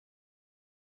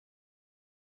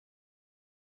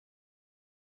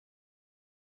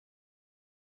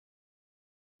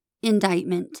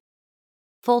Indictment.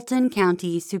 Fulton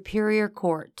County Superior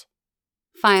Court.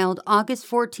 Filed August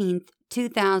 14,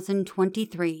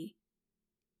 2023.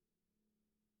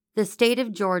 The State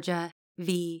of Georgia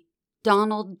v.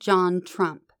 Donald John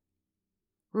Trump.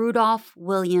 Rudolph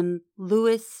William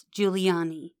Louis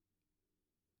Giuliani.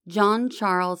 John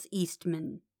Charles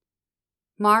Eastman.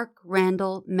 Mark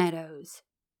Randall Meadows.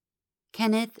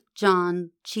 Kenneth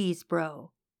John Cheesebro.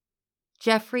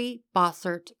 Jeffrey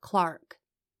Bossert Clark.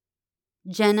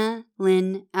 Jenna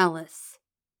Lynn Ellis.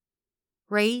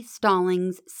 Ray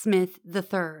Stallings Smith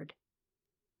III.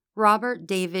 Robert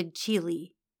David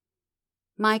Cheeley.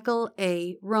 Michael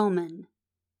A. Roman.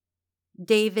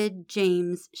 David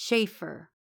James Schaefer.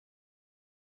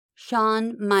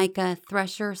 Sean Micah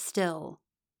Thresher Still.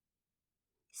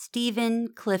 Stephen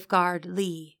Cliffgard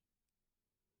Lee.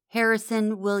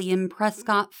 Harrison William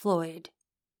Prescott Floyd.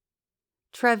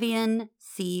 Trevian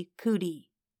C. Cootie.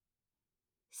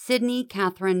 Sydney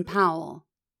Catherine Powell.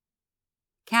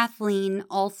 Kathleen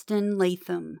Alston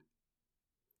Latham.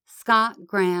 Scott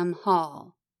Graham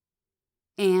Hall.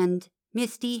 And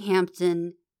Misty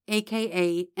Hampton,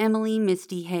 a.k.a. Emily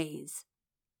Misty Hayes.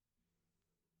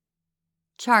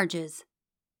 Charges: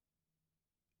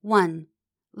 1.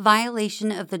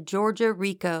 Violation of the Georgia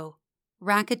RICO,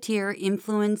 Racketeer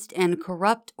Influenced and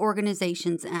Corrupt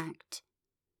Organizations Act.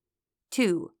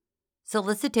 2.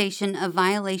 Solicitation of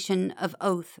violation of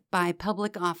oath by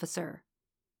public officer.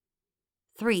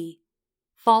 3.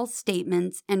 False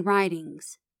statements and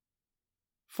writings.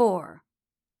 4.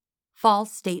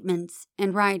 False statements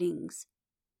and writings.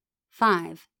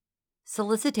 5.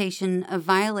 Solicitation of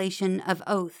violation of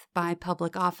oath by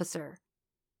public officer.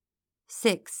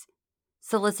 6.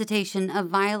 Solicitation of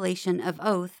violation of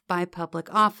oath by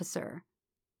public officer.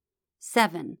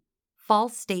 7.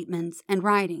 False statements and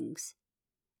writings.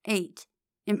 8.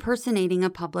 Impersonating a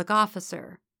public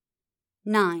officer.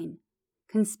 9.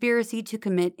 Conspiracy to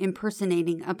commit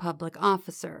impersonating a public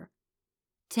officer.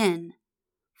 10.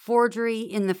 Forgery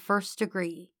in the first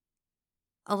degree.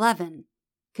 11.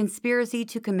 Conspiracy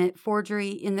to commit forgery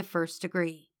in the first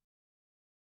degree.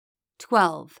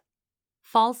 12.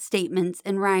 False statements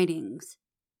and writings.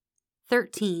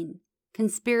 13.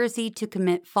 Conspiracy to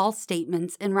commit false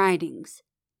statements and writings.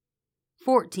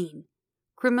 14.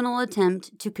 Criminal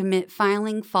attempt to commit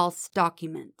filing false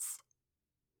documents.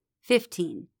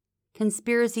 15.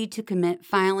 Conspiracy to commit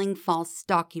filing false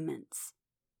documents.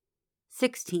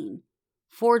 16.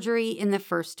 Forgery in the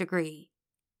first degree.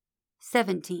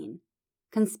 17.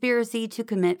 Conspiracy to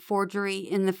commit forgery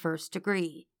in the first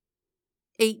degree.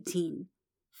 18.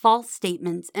 False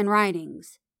statements and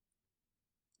writings.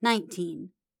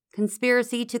 19.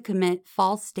 Conspiracy to commit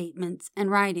false statements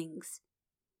and writings.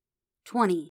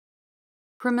 20.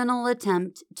 Criminal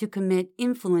attempt to commit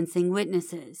influencing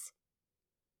witnesses.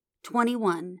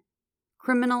 21.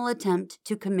 Criminal attempt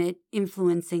to commit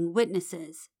influencing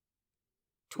witnesses.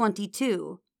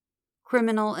 22.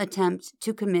 Criminal attempt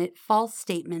to commit false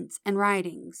statements and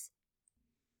writings.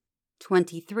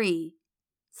 23.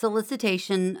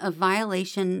 Solicitation of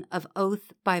violation of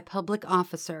oath by public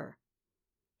officer.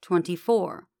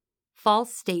 24.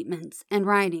 False statements and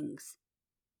writings.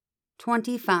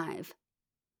 25.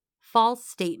 False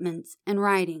statements and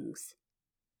writings.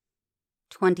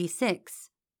 26.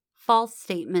 False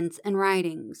statements and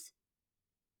writings.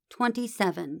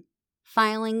 27.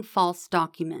 Filing false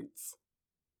documents.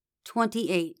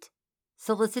 28.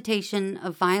 Solicitation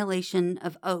of violation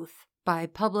of oath by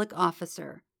public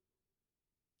officer.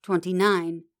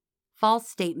 29. False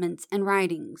statements and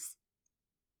writings.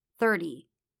 30.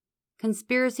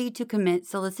 Conspiracy to commit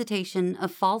solicitation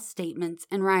of false statements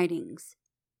and writings.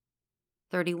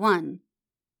 31.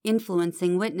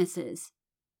 Influencing witnesses.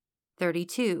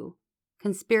 32.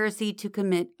 Conspiracy to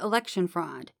commit election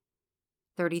fraud.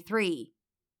 33.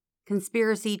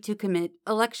 Conspiracy to commit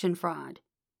election fraud.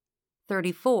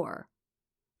 34.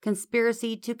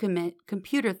 Conspiracy to commit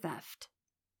computer theft.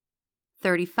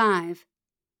 35.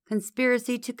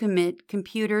 Conspiracy to commit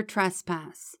computer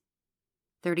trespass.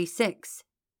 36.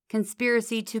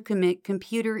 Conspiracy to commit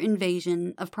computer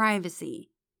invasion of privacy.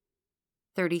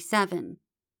 37.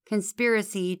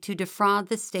 Conspiracy to defraud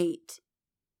the state.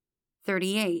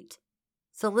 38.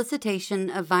 Solicitation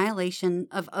of violation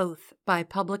of oath by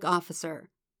public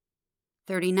officer.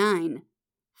 39.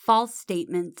 False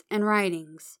statements and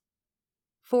writings.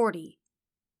 40.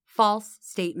 False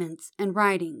statements and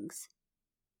writings.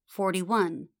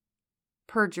 41.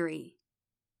 Perjury.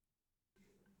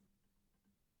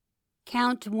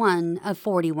 Count 1 of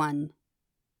 41.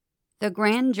 The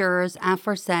grand jurors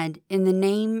aforesaid in the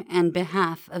name and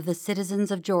behalf of the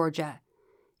citizens of Georgia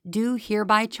do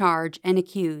hereby charge and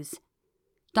accuse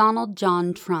Donald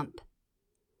John Trump,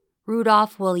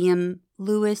 Rudolph William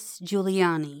Louis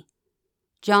Giuliani,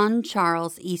 John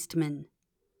Charles Eastman,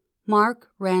 Mark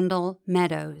Randall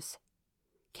Meadows,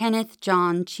 Kenneth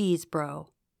John Chesebro,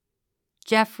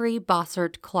 Jeffrey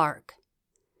Bossert Clark,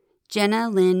 Jenna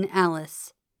Lynn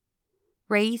Ellis,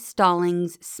 Ray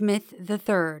Stallings Smith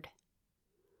III,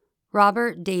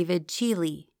 Robert David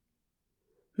Cheeley,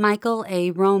 Michael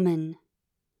A. Roman,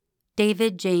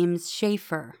 David James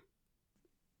Schaefer,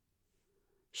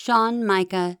 Sean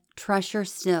Micah Trusher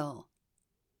Still,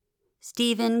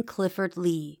 Stephen Clifford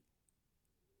Lee,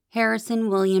 Harrison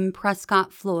William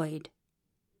Prescott Floyd,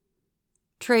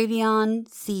 Travion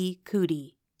C.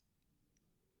 Cootie,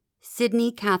 Sydney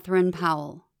Catherine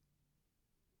Powell,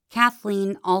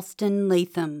 Kathleen Alston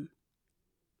Latham,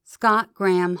 Scott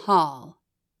Graham Hall,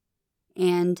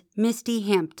 and Misty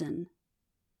Hampton,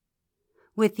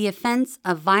 with the offense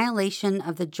of violation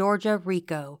of the Georgia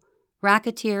RICO,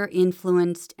 Racketeer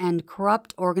Influenced and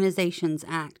Corrupt Organizations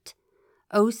Act,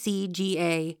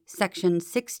 OCGA Section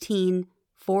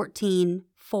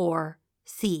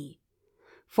 16-14-4C,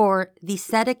 for the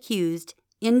said accused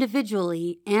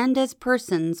individually and as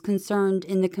persons concerned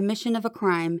in the commission of a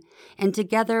crime and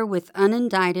together with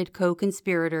unindicted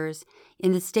co-conspirators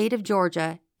in the state of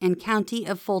Georgia and county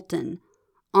of Fulton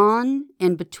on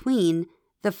and between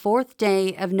the 4th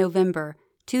day of November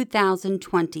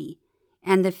 2020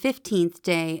 and the 15th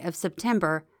day of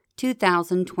September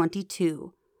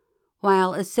 2022,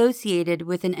 while associated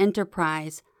with an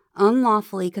enterprise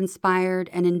unlawfully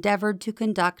conspired and endeavored to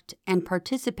conduct and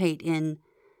participate in,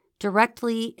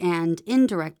 directly and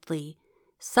indirectly,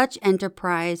 such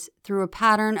enterprise through a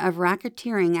pattern of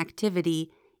racketeering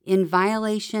activity in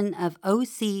violation of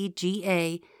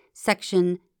OCGA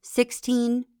Section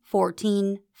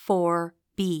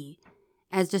 16-14-4B,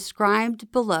 as described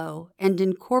below and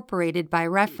incorporated by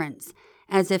reference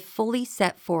as if fully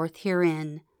set forth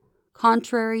herein,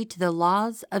 contrary to the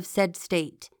laws of said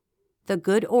state, the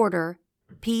good order,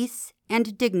 peace,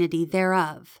 and dignity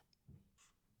thereof.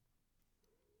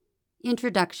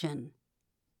 Introduction.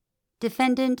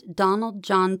 Defendant Donald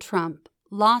John Trump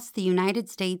lost the United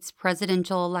States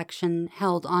presidential election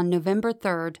held on November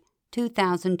 3,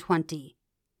 2020.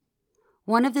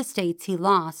 One of the states he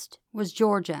lost was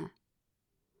Georgia.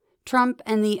 Trump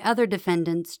and the other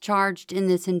defendants charged in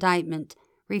this indictment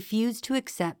refused to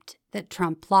accept that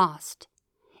Trump lost,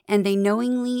 and they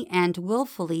knowingly and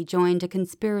willfully joined a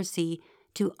conspiracy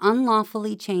to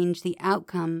unlawfully change the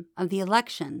outcome of the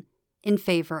election in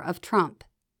favor of Trump.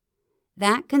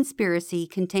 That conspiracy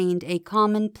contained a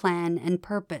common plan and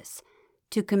purpose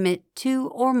to commit 2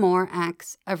 or more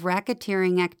acts of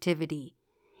racketeering activity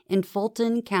in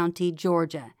Fulton County,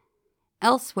 Georgia,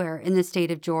 elsewhere in the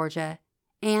state of Georgia,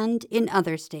 and in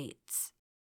other states.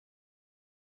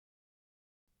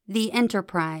 The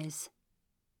enterprise.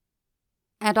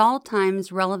 At all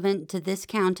times relevant to this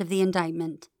count of the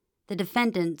indictment, the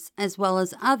defendants, as well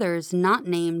as others not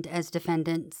named as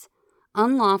defendants,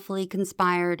 unlawfully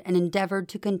conspired and endeavored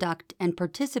to conduct and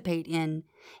participate in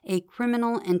a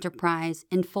criminal enterprise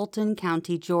in Fulton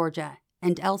County, Georgia,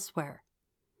 and elsewhere.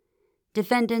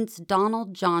 Defendants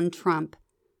Donald John Trump,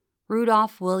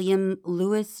 Rudolph William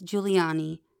Louis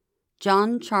Giuliani,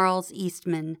 John Charles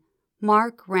Eastman,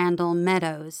 Mark Randall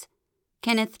Meadows,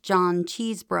 Kenneth John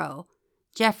Chesebro,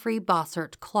 Jeffrey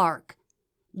Bossert Clark,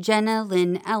 Jenna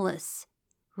Lynn Ellis,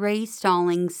 Ray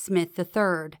Stallings Smith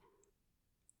III,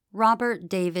 Robert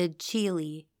David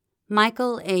Cheeley,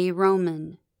 Michael A.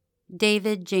 Roman,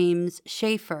 David James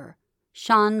Schaefer,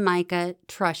 Sean Micah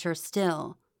Trusher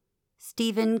Still,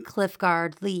 Stephen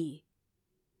Clifford Lee,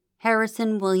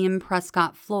 Harrison William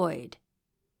Prescott Floyd,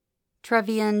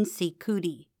 Travion C.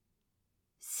 Cootie,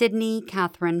 Sydney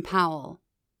Catherine Powell,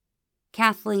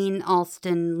 Kathleen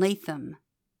Alston Latham,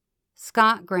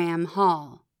 Scott Graham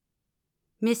Hall,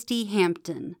 Misty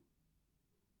Hampton,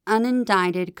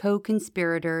 unindicted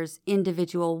co-conspirators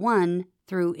Individual 1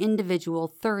 through Individual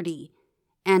 30,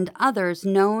 and others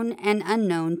known and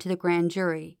unknown to the grand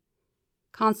jury,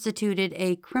 constituted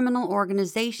a criminal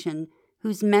organization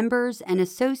whose members and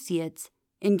associates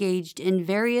engaged in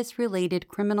various related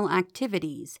criminal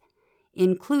activities,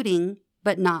 including,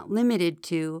 but not limited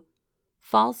to,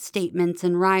 false statements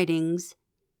and writings,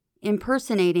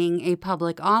 impersonating a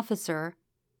public officer,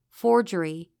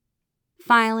 forgery,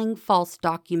 filing false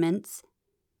documents,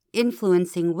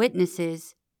 influencing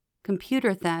witnesses,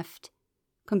 computer theft,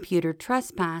 computer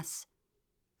trespass,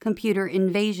 computer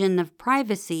invasion of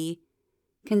privacy,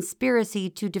 conspiracy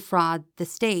to defraud the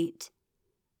state,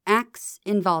 acts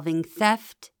involving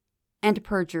theft, and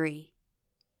perjury.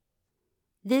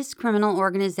 This criminal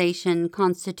organization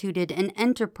constituted an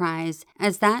enterprise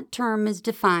as that term is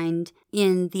defined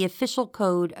in the Official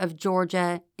Code of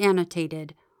Georgia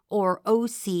Annotated, or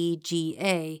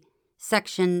OCGA,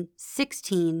 Section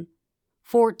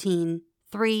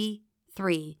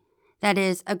 16-14-3-3, that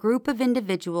is, a group of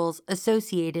individuals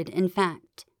associated in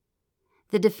fact.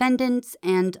 The defendants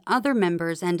and other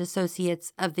members and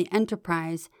associates of the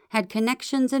enterprise had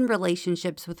connections and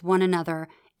relationships with one another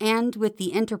and with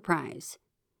the enterprise.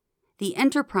 The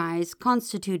enterprise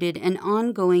constituted an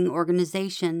ongoing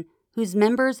organization whose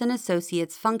members and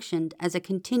associates functioned as a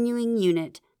continuing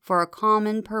unit for a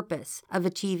common purpose of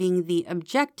achieving the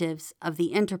objectives of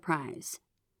the enterprise.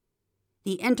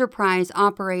 The enterprise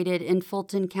operated in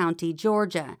Fulton County,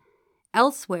 Georgia,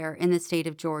 elsewhere in the state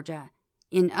of Georgia,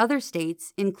 in other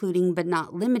states, including but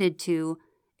not limited to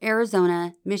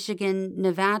Arizona, Michigan,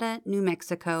 Nevada, New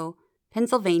Mexico,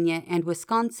 Pennsylvania, and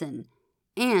Wisconsin,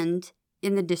 and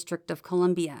in the District of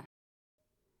Columbia.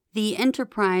 The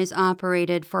enterprise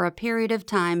operated for a period of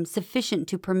time sufficient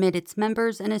to permit its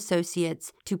members and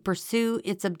associates to pursue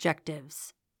its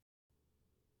objectives.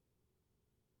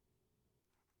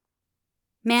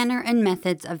 Manner and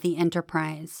methods of the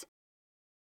enterprise.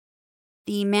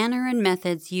 The manner and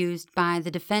methods used by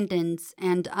the defendants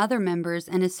and other members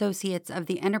and associates of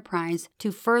the enterprise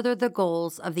to further the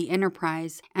goals of the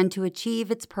enterprise and to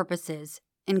achieve its purposes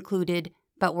included,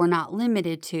 but were not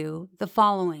limited to, the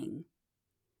following.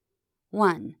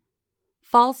 1.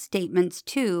 False statements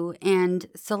to and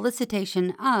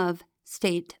solicitation of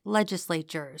state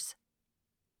legislatures.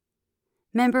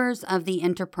 Members of the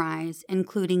enterprise,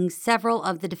 including several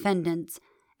of the defendants,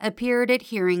 appeared at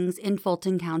hearings in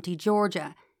Fulton County,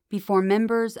 Georgia, before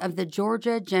members of the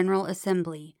Georgia General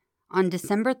Assembly on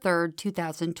December 3,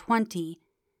 2020,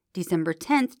 December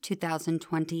 10,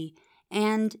 2020,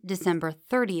 and December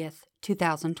 30,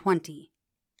 2020.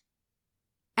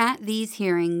 At these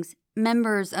hearings,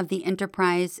 members of the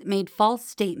enterprise made false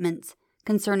statements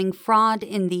concerning fraud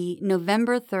in the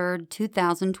November 3,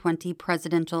 2020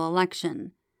 presidential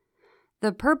election.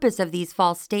 The purpose of these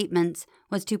false statements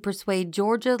was to persuade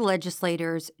Georgia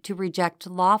legislators to reject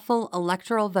lawful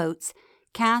electoral votes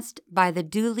cast by the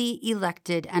duly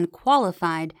elected and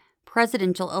qualified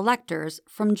presidential electors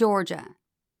from Georgia.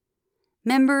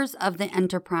 Members of the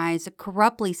enterprise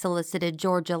corruptly solicited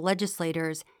Georgia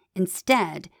legislators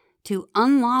instead to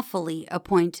unlawfully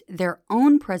appoint their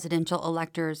own presidential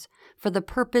electors for the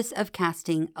purpose of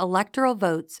casting electoral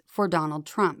votes for Donald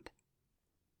Trump.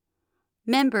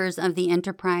 Members of the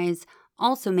enterprise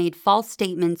also made false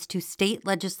statements to state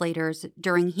legislators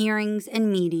during hearings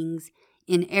and meetings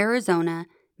in Arizona,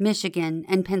 Michigan,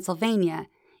 and Pennsylvania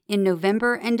in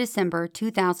November and December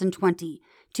 2020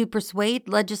 to persuade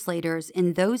legislators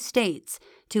in those states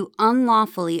to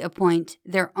unlawfully appoint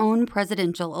their own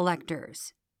presidential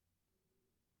electors.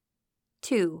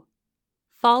 2.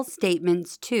 False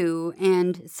statements to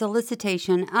and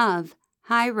solicitation of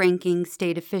high-ranking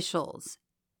state officials.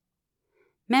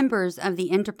 Members of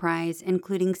the enterprise,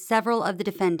 including several of the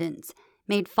defendants,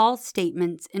 made false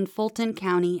statements in Fulton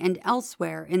County and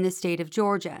elsewhere in the state of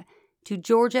Georgia to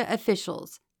Georgia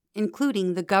officials,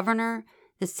 including the governor,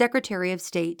 the Secretary of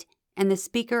State, and the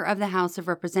Speaker of the House of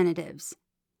Representatives.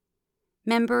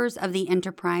 Members of the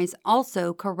enterprise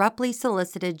also corruptly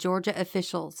solicited Georgia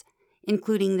officials,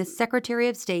 including the Secretary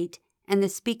of State and the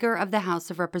Speaker of the House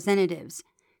of Representatives,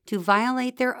 to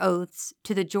violate their oaths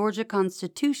to the Georgia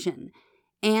Constitution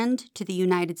and to the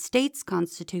United States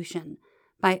Constitution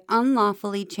by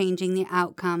unlawfully changing the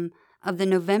outcome of the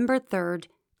November 3,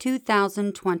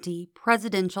 2020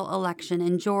 presidential election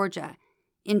in Georgia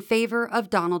in favor of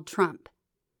Donald Trump.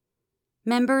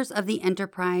 Members of the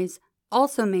enterprise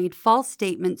also made false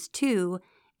statements to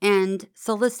and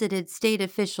solicited state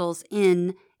officials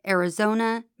in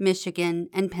Arizona, Michigan,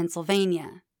 and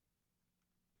Pennsylvania.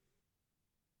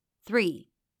 3.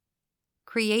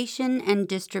 Creation and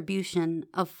distribution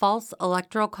of false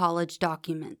Electoral College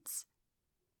documents.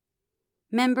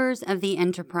 Members of the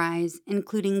enterprise,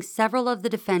 including several of the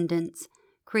defendants,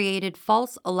 created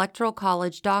false Electoral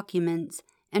College documents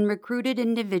and recruited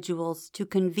individuals to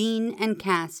convene and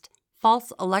cast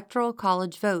false Electoral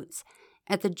College votes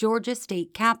at the Georgia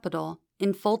State Capitol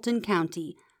in Fulton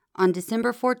County on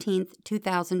December 14,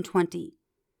 2020.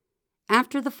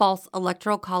 After the false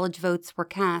Electoral College votes were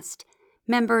cast,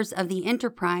 members of the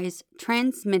enterprise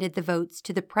transmitted the votes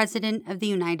to the President of the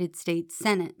United States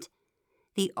Senate,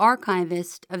 the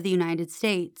Archivist of the United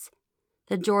States,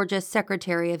 the Georgia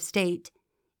Secretary of State,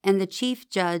 and the Chief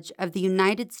Judge of the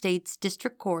United States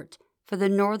District Court for the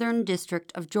Northern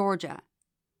District of Georgia.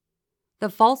 The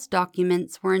false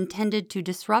documents were intended to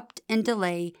disrupt and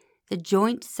delay the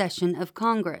joint session of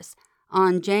Congress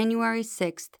on January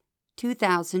 6,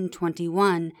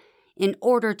 2021, in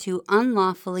order to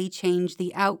unlawfully change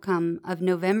the outcome of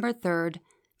November 3,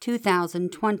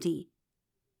 2020.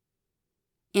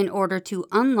 In order to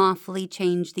unlawfully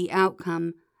change the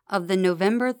outcome of the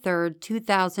November 3,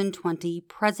 2020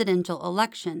 presidential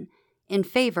election in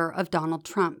favor of Donald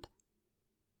Trump.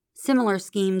 Similar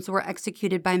schemes were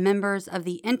executed by members of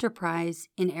the enterprise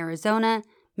in Arizona,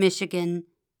 Michigan,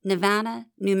 Nevada,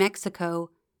 New Mexico,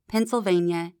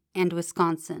 Pennsylvania, and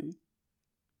Wisconsin.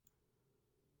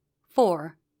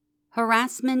 4.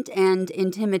 Harassment and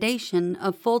intimidation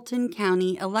of Fulton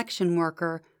County election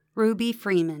worker Ruby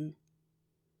Freeman.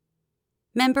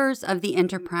 Members of the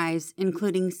enterprise,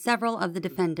 including several of the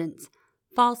defendants,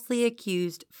 falsely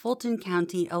accused Fulton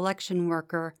County election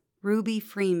worker Ruby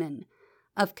Freeman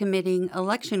of committing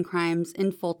election crimes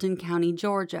in Fulton County,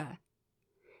 Georgia.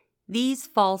 These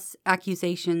false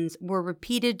accusations were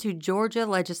repeated to Georgia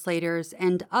legislators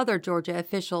and other Georgia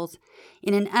officials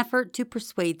in an effort to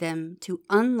persuade them to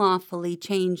unlawfully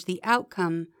change the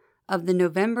outcome of the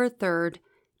November 3,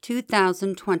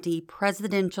 2020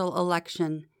 presidential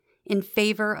election in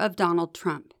favor of Donald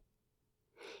Trump.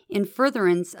 In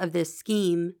furtherance of this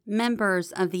scheme,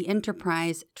 members of the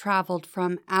enterprise traveled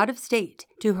from out of state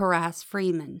to harass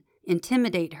Freeman,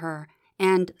 intimidate her,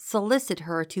 and solicit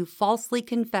her to falsely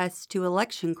confess to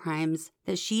election crimes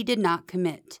that she did not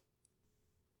commit.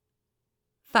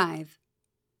 5.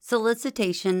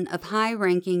 Solicitation of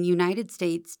high-ranking United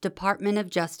States Department of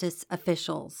Justice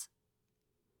officials.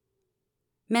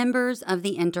 Members of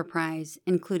the enterprise,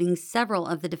 including several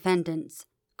of the defendants,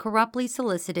 corruptly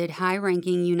solicited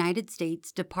high-ranking United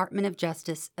States Department of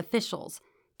Justice officials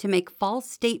to make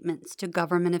false statements to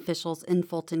government officials in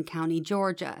Fulton County,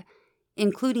 Georgia,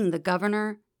 including the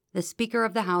governor, the Speaker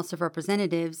of the House of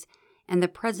Representatives, and the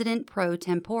President pro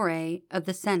tempore of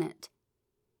the Senate.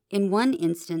 In one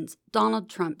instance, Donald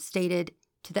Trump stated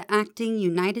to the acting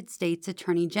United States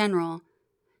Attorney General,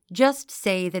 "Just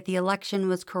say that the election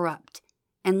was corrupt,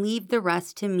 and leave the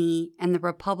rest to me and the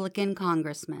Republican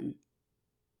congressman."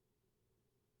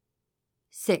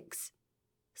 6.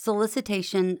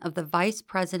 Solicitation of the Vice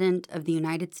President of the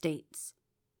United States.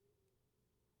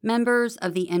 Members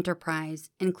of the enterprise,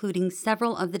 including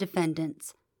several of the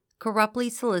defendants, corruptly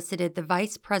solicited the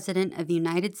Vice President of the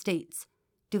United States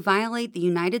to violate the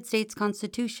United States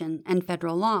Constitution and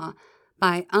federal law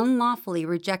by unlawfully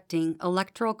rejecting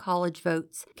Electoral College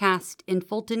votes cast in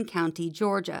Fulton County,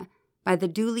 Georgia, by the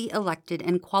duly elected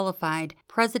and qualified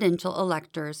presidential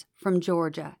electors from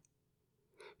Georgia.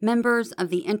 Members of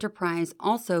the enterprise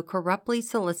also corruptly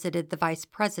solicited the vice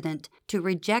president to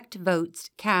reject votes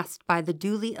cast by the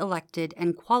duly elected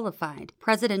and qualified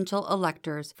presidential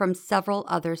electors from several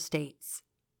other states.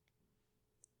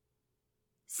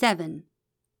 7.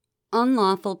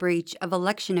 Unlawful breach of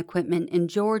election equipment in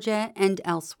Georgia and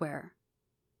elsewhere.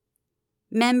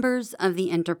 Members of the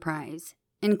enterprise,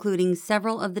 including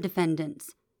several of the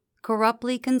defendants,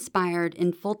 corruptly conspired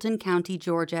in Fulton County,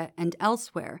 Georgia, and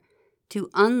elsewhere to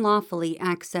unlawfully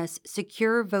access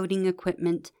secure voting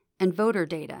equipment and voter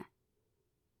data.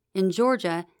 In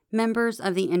Georgia, members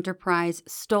of the enterprise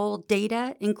stole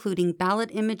data including ballot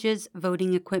images,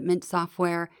 voting equipment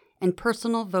software, and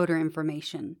personal voter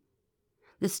information.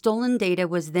 The stolen data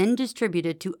was then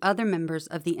distributed to other members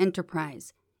of the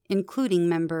enterprise, including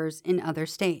members in other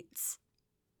states.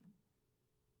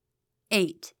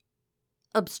 8.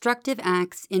 Obstructive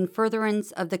acts in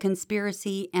furtherance of the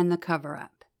conspiracy and the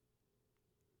cover-up.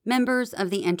 Members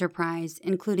of the enterprise,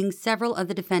 including several of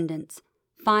the defendants,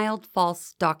 filed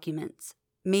false documents,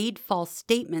 made false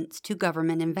statements to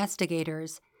government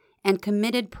investigators, and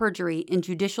committed perjury in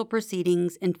judicial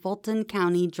proceedings in Fulton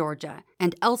County, Georgia,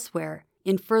 and elsewhere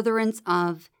in furtherance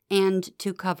of and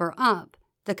to cover up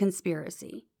the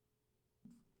conspiracy.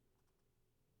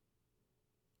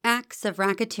 Acts of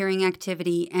racketeering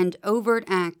activity and overt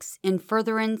acts in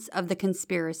furtherance of the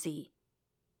conspiracy.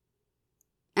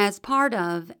 As part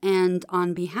of and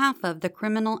on behalf of the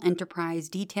criminal enterprise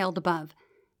detailed above,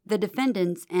 the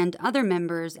defendants and other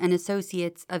members and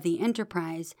associates of the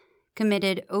enterprise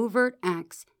committed overt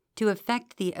acts to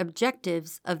affect the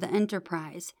objectives of the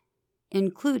enterprise,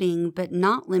 including but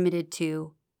not limited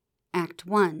to Act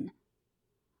 1.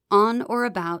 On or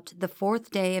about the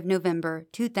 4th day of November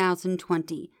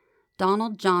 2020,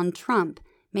 Donald John Trump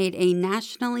made a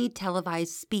nationally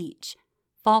televised speech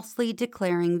falsely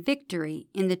declaring victory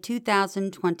in the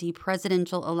 2020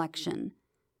 presidential election.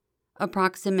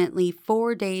 Approximately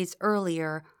 4 days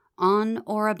earlier, on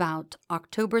or about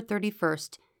October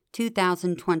 31st,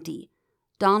 2020,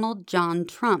 Donald John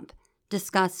Trump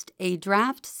discussed a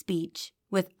draft speech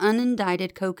with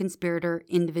unindicted co-conspirator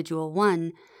Individual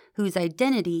 1, whose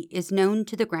identity is known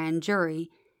to the grand jury,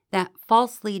 that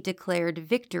falsely declared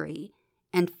victory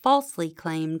and falsely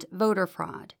claimed voter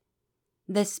fraud.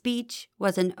 The speech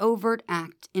was an overt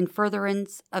act in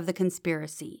furtherance of the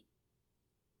conspiracy.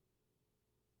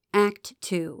 Act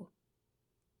 2.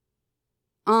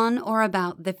 On or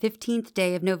about the 15th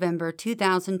day of November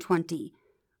 2020,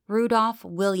 Rudolph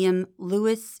William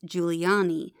Louis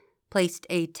Giuliani placed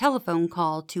a telephone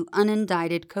call to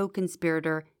unindicted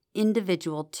co-conspirator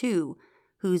Individual 2,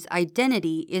 whose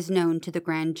identity is known to the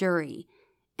grand jury,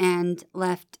 and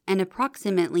left an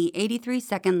approximately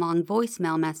 83-second-long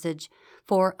voicemail message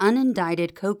for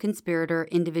unindicted co-conspirator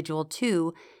Individual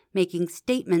 2, making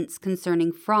statements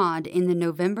concerning fraud in the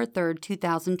November 3,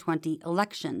 2020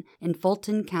 election in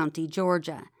Fulton County,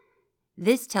 Georgia.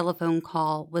 This telephone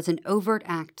call was an overt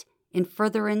act in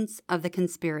furtherance of the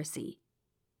conspiracy.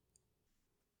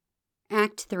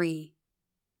 Act 3.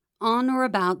 On or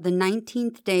about the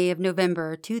 19th day of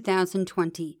November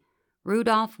 2020,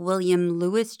 Rudolph William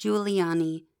Louis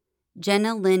Giuliani,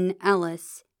 Jenna Lynn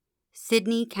Ellis,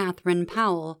 Sidney Catherine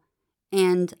Powell,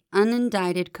 and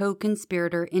unindicted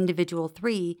co-conspirator Individual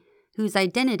 3, whose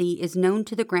identity is known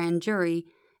to the grand jury,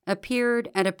 appeared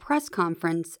at a press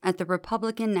conference at the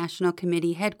Republican National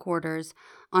Committee headquarters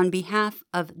on behalf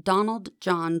of Donald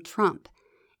John Trump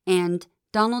and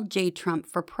Donald J. Trump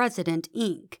for President,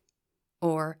 Inc.,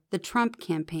 or the Trump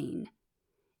Campaign,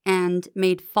 and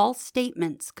made false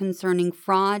statements concerning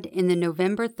fraud in the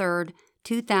November 3,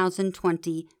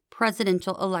 2020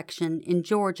 presidential election in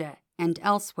Georgia and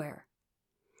elsewhere.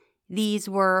 These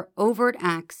were overt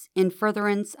acts in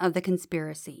furtherance of the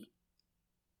conspiracy.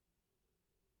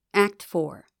 Act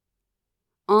 4.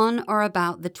 On or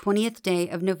about the 20th day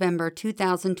of November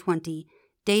 2020,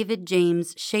 David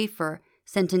James Schaefer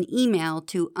sent an email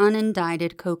to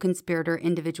unindicted co-conspirator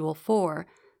Individual 4,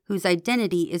 whose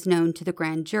identity is known to the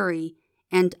grand jury,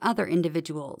 and other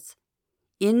individuals.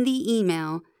 In the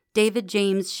email, David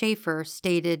James Schaefer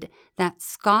stated that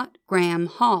Scott Graham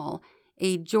Hall,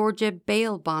 a Georgia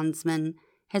bail bondsman,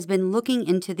 has been looking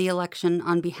into the election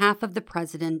on behalf of the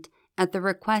president at the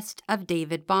request of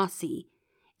David Bossie,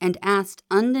 and asked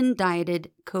unindicted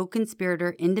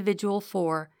co-conspirator Individual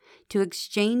 4 to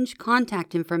exchange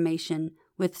contact information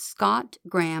with Scott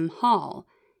Graham Hall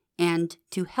and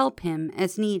to help him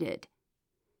as needed.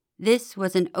 This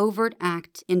was an overt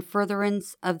act in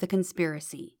furtherance of the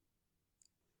conspiracy.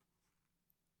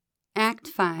 Act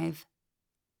 5.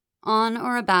 On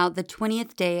or about the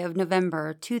 20th day of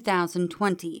November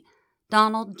 2020,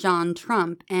 Donald John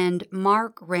Trump and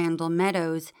Mark Randall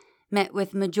Meadows met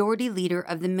with Majority Leader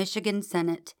of the Michigan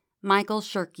Senate, Michael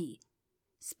Shirkey,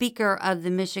 Speaker of the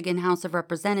Michigan House of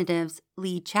Representatives,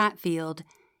 Lee Chatfield,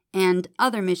 and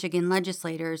other Michigan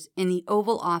legislators in the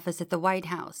Oval Office at the White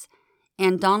House,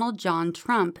 and Donald John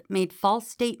Trump made false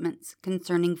statements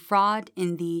concerning fraud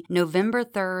in the November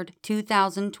 3,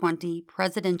 2020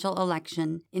 presidential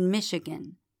election in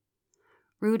Michigan.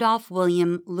 Rudolph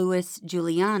William Louis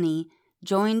Giuliani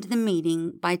joined the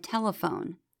meeting by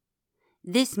telephone.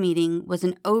 This meeting was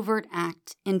an overt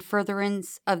act in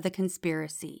furtherance of the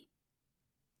conspiracy.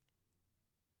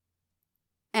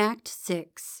 Act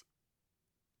 6.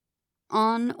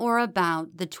 On or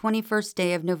about the 21st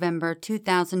day of November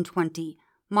 2020,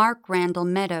 Mark Randall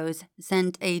Meadows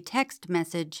sent a text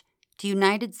message to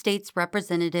United States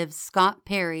Representative Scott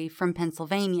Perry from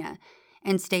Pennsylvania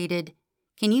and stated,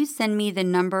 "Can you send me the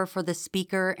number for the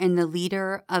Speaker and the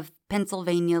Leader of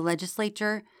Pennsylvania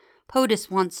Legislature?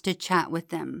 POTUS wants to chat with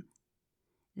them."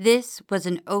 This was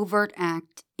an overt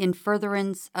act in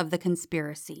furtherance of the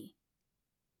conspiracy.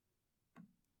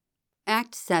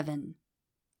 Act 7.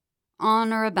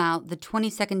 On or about the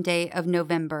 22nd day of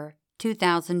November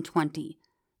 2020,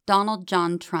 Donald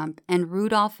John Trump and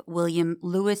Rudolph William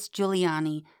Louis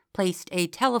Giuliani placed a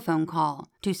telephone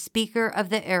call to Speaker of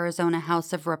the Arizona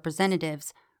House of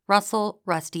Representatives, Russell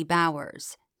Rusty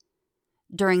Bowers.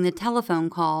 During the telephone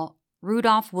call,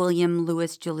 Rudolph William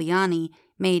Louis Giuliani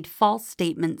made false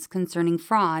statements concerning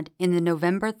fraud in the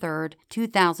November 3,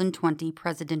 2020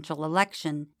 presidential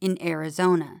election in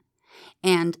Arizona,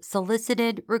 and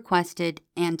solicited, requested,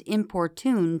 and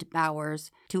importuned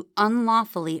Bowers to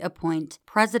unlawfully appoint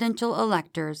presidential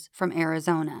electors from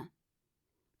Arizona.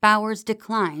 Bowers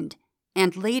declined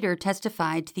and later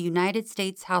testified to the United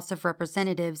States House of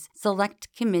Representatives Select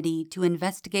Committee to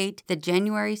investigate the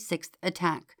January 6th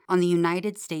attack on the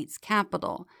United States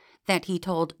Capitol that he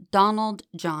told Donald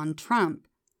John Trump,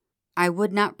 "I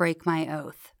would not break my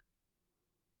oath."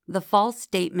 The false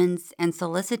statements and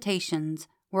solicitations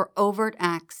were overt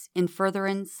acts in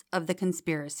furtherance of the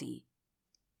conspiracy.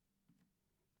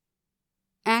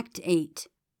 Act 8.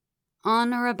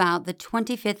 On or about the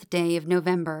 25th day of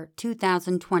November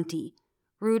 2020,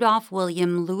 Rudolph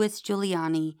William Louis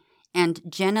Giuliani and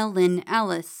Jenna Lynn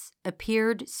Ellis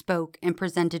appeared, spoke, and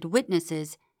presented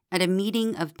witnesses at a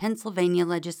meeting of Pennsylvania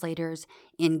legislators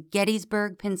in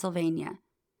Gettysburg, Pennsylvania.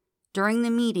 During the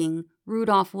meeting,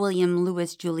 Rudolph William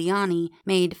Louis Giuliani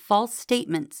made false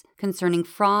statements concerning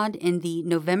fraud in the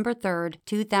November 3,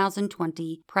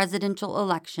 2020 presidential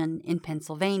election in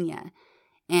Pennsylvania,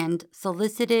 and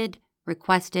solicited,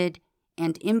 requested,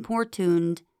 and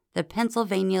importuned the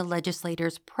Pennsylvania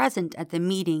legislators present at the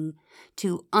meeting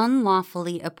to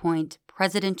unlawfully appoint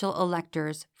presidential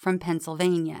electors from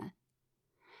Pennsylvania.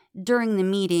 During the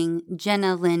meeting,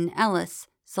 Jenna Lynn Ellis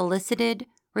solicited,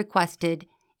 requested,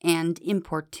 and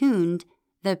importuned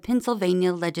the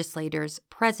Pennsylvania legislators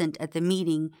present at the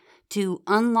meeting to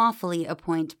unlawfully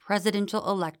appoint presidential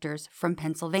electors from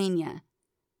Pennsylvania.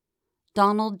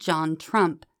 Donald John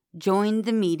Trump joined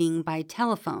the meeting by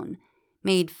telephone,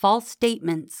 made false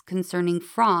statements concerning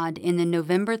fraud in the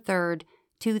November 3,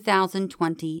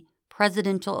 2020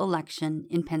 presidential election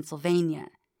in Pennsylvania,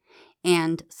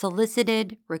 and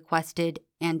solicited, requested,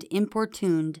 and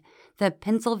importuned the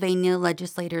Pennsylvania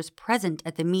legislators present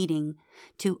at the meeting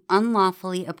to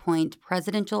unlawfully appoint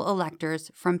presidential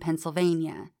electors from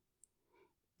Pennsylvania.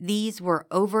 These were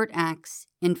overt acts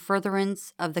in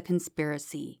furtherance of the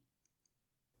conspiracy.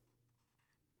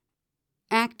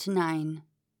 Act 9.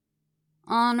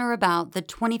 On or about the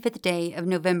 25th day of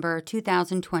November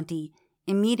 2020,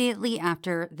 immediately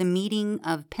after the meeting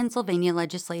of Pennsylvania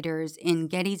legislators in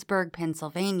Gettysburg,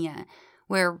 Pennsylvania,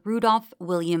 where Rudolph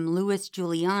William Louis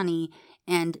Giuliani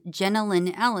and Jenna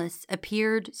Lynn Ellis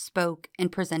appeared, spoke,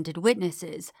 and presented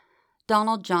witnesses,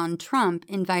 Donald John Trump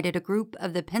invited a group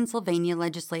of the Pennsylvania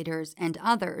legislators and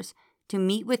others to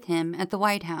meet with him at the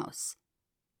White House.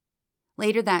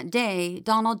 Later that day,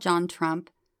 Donald John Trump,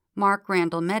 Mark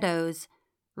Randall Meadows,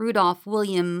 Rudolph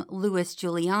William Louis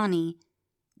Giuliani,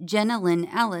 Jenna Lynn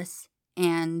Ellis,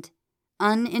 and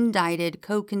unindicted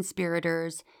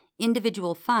co-conspirators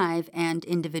Individual 5 and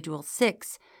Individual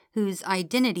 6, whose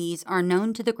identities are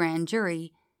known to the grand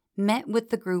jury, met with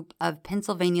the group of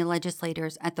Pennsylvania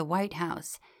legislators at the White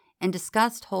House and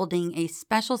discussed holding a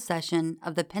special session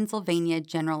of the Pennsylvania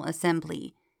General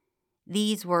Assembly.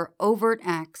 These were overt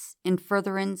acts in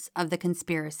furtherance of the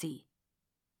conspiracy.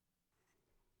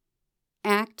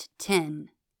 Act 10.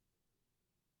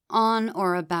 On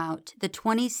or about the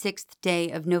 26th day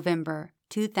of November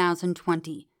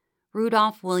 2020,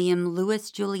 Rudolph William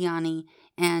Louis Giuliani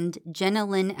and Jenna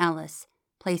Lynn Ellis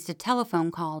placed a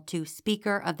telephone call to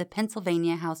Speaker of the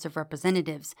Pennsylvania House of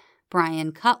Representatives,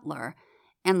 Brian Cutler,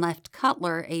 and left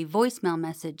Cutler a voicemail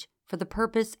message for the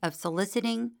purpose of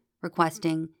soliciting,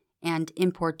 requesting, and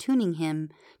importuning him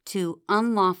to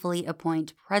unlawfully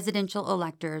appoint presidential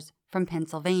electors from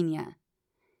Pennsylvania.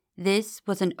 This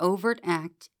was an overt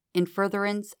act in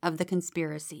furtherance of the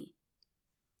conspiracy.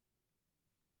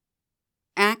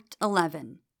 Act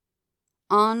 11.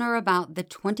 On or about the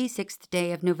 26th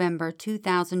day of November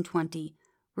 2020,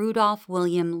 Rudolph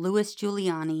William Louis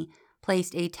Giuliani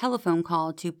placed a telephone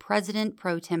call to President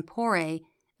pro tempore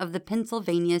of the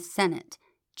Pennsylvania Senate,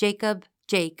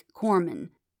 Jake Corman,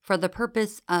 for the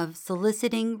purpose of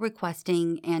soliciting,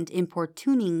 requesting, and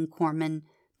importuning Corman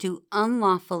to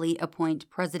unlawfully appoint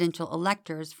presidential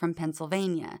electors from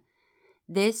Pennsylvania.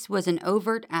 This was an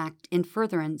overt act in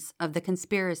furtherance of the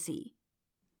conspiracy.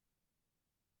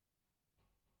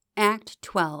 Act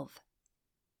 12.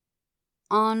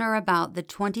 On or about the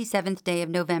 27th day of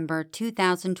November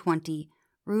 2020,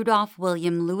 Rudolph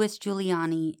William Louis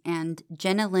Giuliani and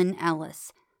Jenna Lynn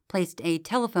Ellis placed a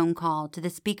telephone call to the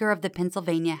Speaker of the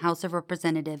Pennsylvania House of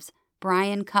Representatives,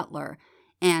 Brian Cutler,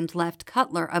 and left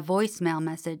Cutler a voicemail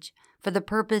message for the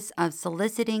purpose of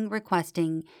soliciting,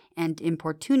 requesting, and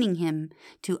importuning him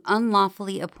to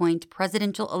unlawfully appoint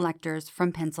presidential electors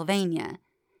from Pennsylvania.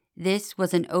 This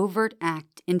was an overt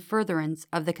act in furtherance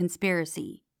of the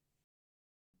conspiracy.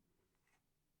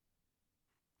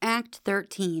 Act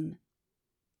 13.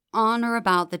 On or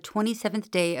about the 27th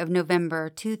day of November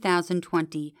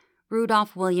 2020,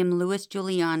 Rudolph William Louis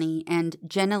Giuliani and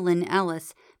Jenna Lynn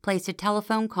Ellis placed a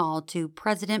telephone call to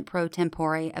President pro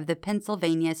tempore of the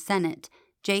Pennsylvania Senate,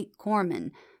 Jake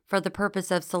Corman, for the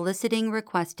purpose of soliciting,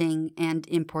 requesting, and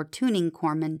importuning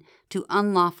Corman to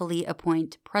unlawfully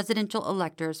appoint presidential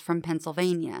electors from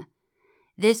Pennsylvania.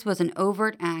 This was an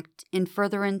overt act in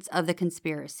furtherance of the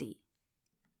conspiracy.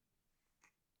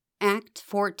 Act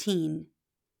 14.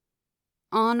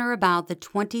 On or about the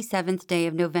 27th day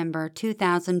of November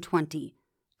 2020,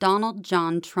 Donald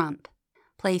John Trump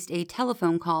placed a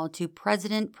telephone call to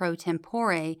President pro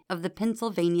tempore of the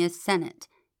Pennsylvania Senate,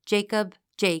 Jacob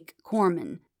 "Jake"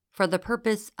 Corman, for the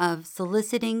purpose of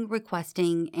soliciting,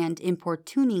 requesting, and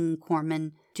importuning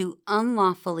Corman to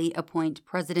unlawfully appoint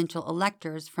presidential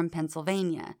electors from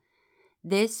Pennsylvania.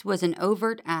 This was an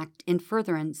overt act in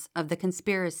furtherance of the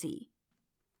conspiracy.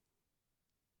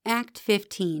 Act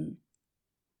 15.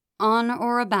 On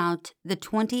or about the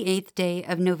 28th day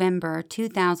of November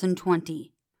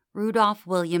 2020, Rudolph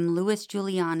William Louis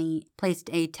Giuliani placed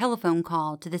a telephone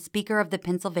call to the Speaker of the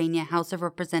Pennsylvania House of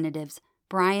Representatives,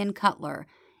 Brian Cutler,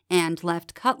 and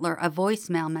left Cutler a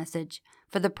voicemail message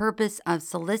for the purpose of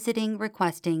soliciting,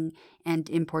 requesting, and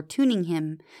importuning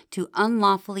him to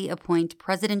unlawfully appoint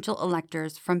presidential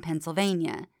electors from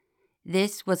Pennsylvania.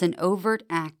 This was an overt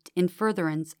act in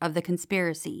furtherance of the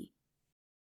conspiracy.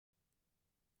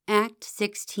 Act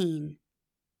 16.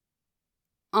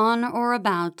 On or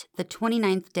about the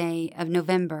 29th day of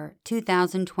November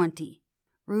 2020,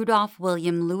 Rudolph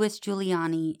William Louis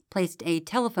Giuliani placed a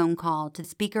telephone call to the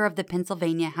Speaker of the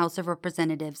Pennsylvania House of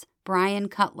Representatives, Brian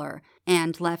Cutler,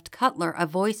 and left Cutler a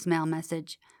voicemail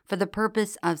message for the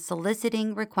purpose of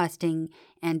soliciting, requesting,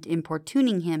 and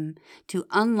importuning him to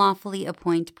unlawfully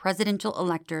appoint presidential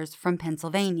electors from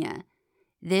Pennsylvania.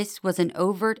 This was an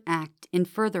overt act in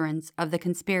furtherance of the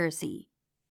conspiracy.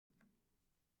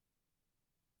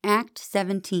 Act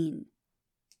 17.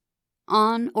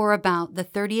 On or about the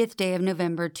 30th day of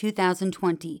November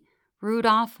 2020,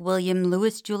 Rudolph William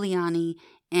Louis Giuliani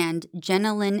and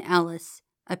Jenna Lynn Ellis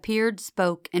appeared,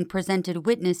 spoke, and presented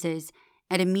witnesses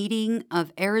at a meeting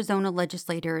of Arizona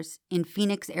legislators in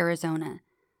Phoenix, Arizona.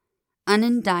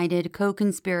 Unindicted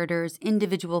co-conspirators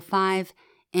Individual 5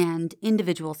 and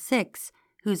Individual 6,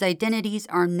 whose identities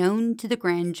are known to the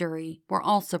grand jury, were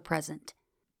also present.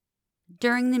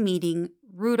 During the meeting,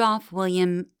 Rudolph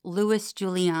William Louis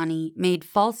Giuliani made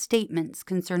false statements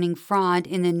concerning fraud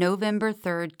in the November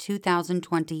 3,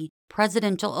 2020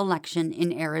 presidential election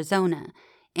in Arizona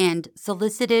and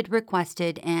solicited,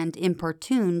 requested, and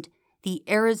importuned the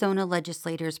Arizona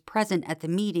legislators present at the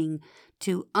meeting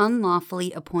to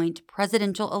unlawfully appoint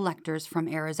presidential electors from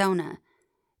Arizona.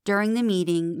 During the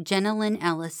meeting, Jenna Lynn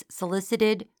Ellis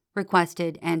solicited,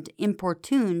 requested, and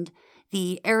importuned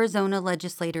the Arizona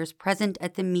legislators present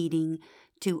at the meeting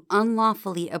to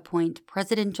unlawfully appoint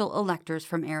presidential electors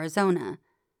from Arizona.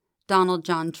 Donald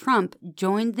John Trump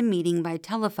joined the meeting by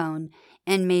telephone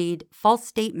and made false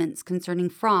statements concerning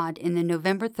fraud in the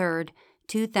November 3,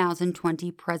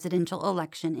 2020 presidential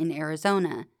election in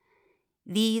Arizona.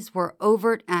 These were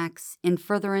overt acts in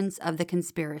furtherance of the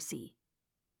conspiracy.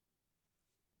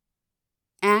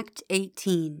 Act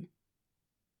 18.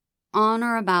 On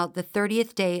or about the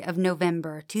 30th day of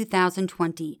November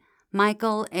 2020,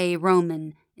 Michael A.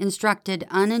 Roman instructed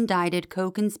unindicted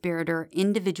co-conspirator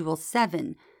Individual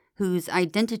 7, whose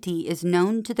identity is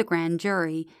known to the grand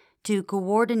jury, to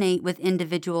coordinate with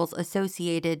individuals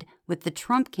associated with the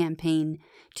Trump campaign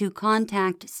to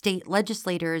contact state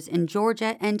legislators in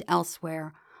Georgia and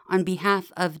elsewhere on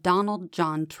behalf of Donald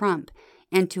John Trump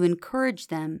and to encourage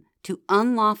them to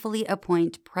unlawfully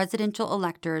appoint presidential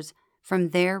electors from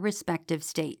their respective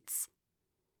states.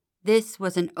 This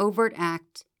was an overt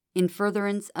act in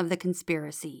furtherance of the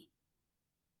conspiracy.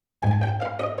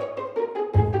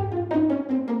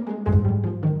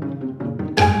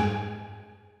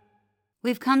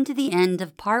 We've come to the end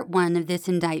of Part 1 of this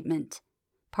indictment.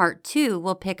 Part 2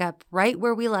 will pick up right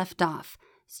where we left off,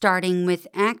 starting with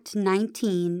Act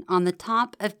 19 on the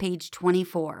top of page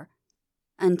 24.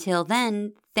 Until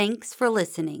then, thanks for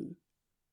listening.